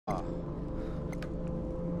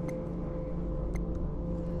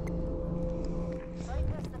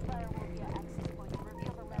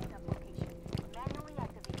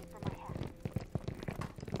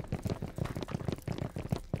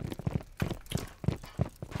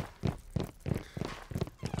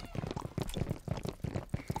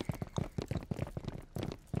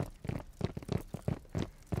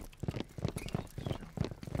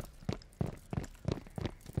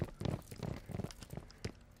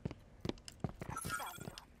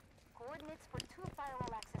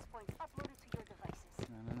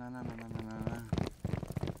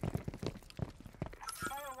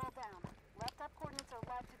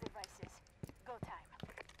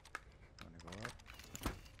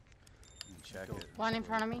check it. One in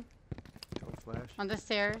front of me. Go flash. On the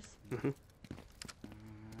stairs. I didn't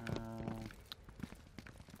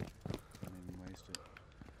waste it.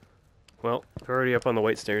 Well, they're already up on the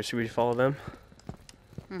white stairs. Should we follow them?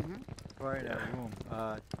 Mm-hmm. Right in that room,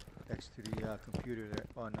 next to the computer there.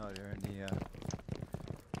 Oh no, they're in the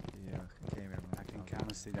containment room. I can kind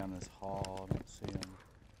of see down this hall. I don't see them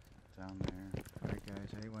down there. Alright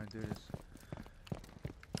guys, how you want to do this?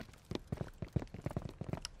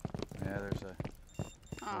 Yeah, there's a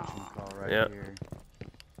motion call right Yeah. here.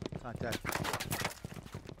 Contact.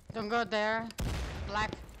 Don't go there.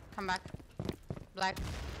 Black, come back. Black,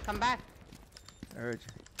 come back. Urgent.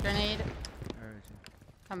 Grenade, Urgent.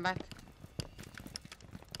 come back.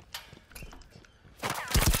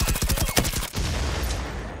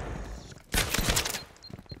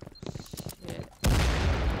 Shit.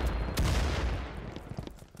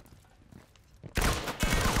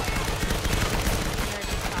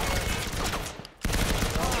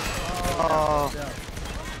 Oh,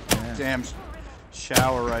 Yeah. damn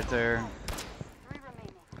shower right there.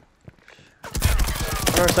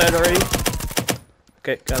 On our side already.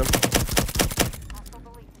 Okay, got him.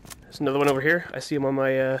 There's another one over here. I see him on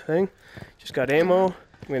my thing. Just got ammo. I'm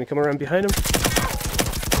gonna come around behind him.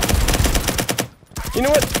 You know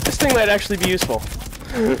what? This thing might actually be useful.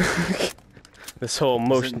 This whole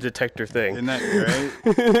motion detector thing. Isn't that great?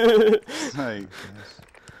 Like,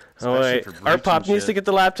 Oh wait, our pop needs to get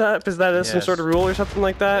the laptop. Is that some sort of rule or something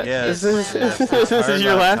like that? Yes. This Yes, this our is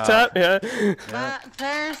your laptop? Yeah.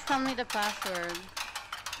 First, tell me the password.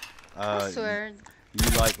 Password. You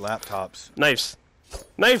like laptops. Knives.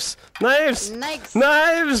 Knives. Knives. Next.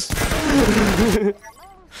 Knives. The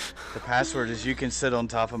password is you can sit on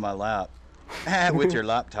top of my lap with your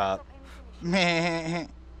laptop. Fuck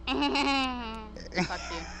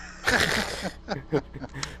you.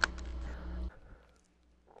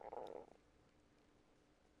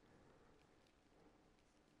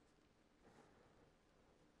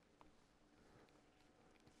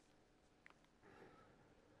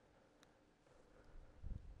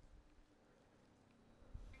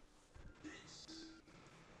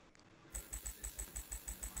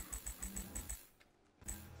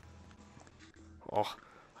 Oh,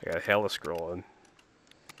 I got a hella scrolling.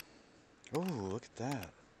 Oh, look at that.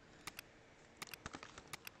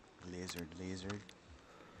 Lizard.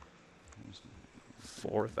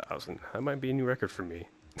 4,000. That might be a new record for me.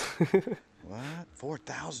 What?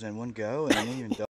 4,000 in one go and it ain't even done.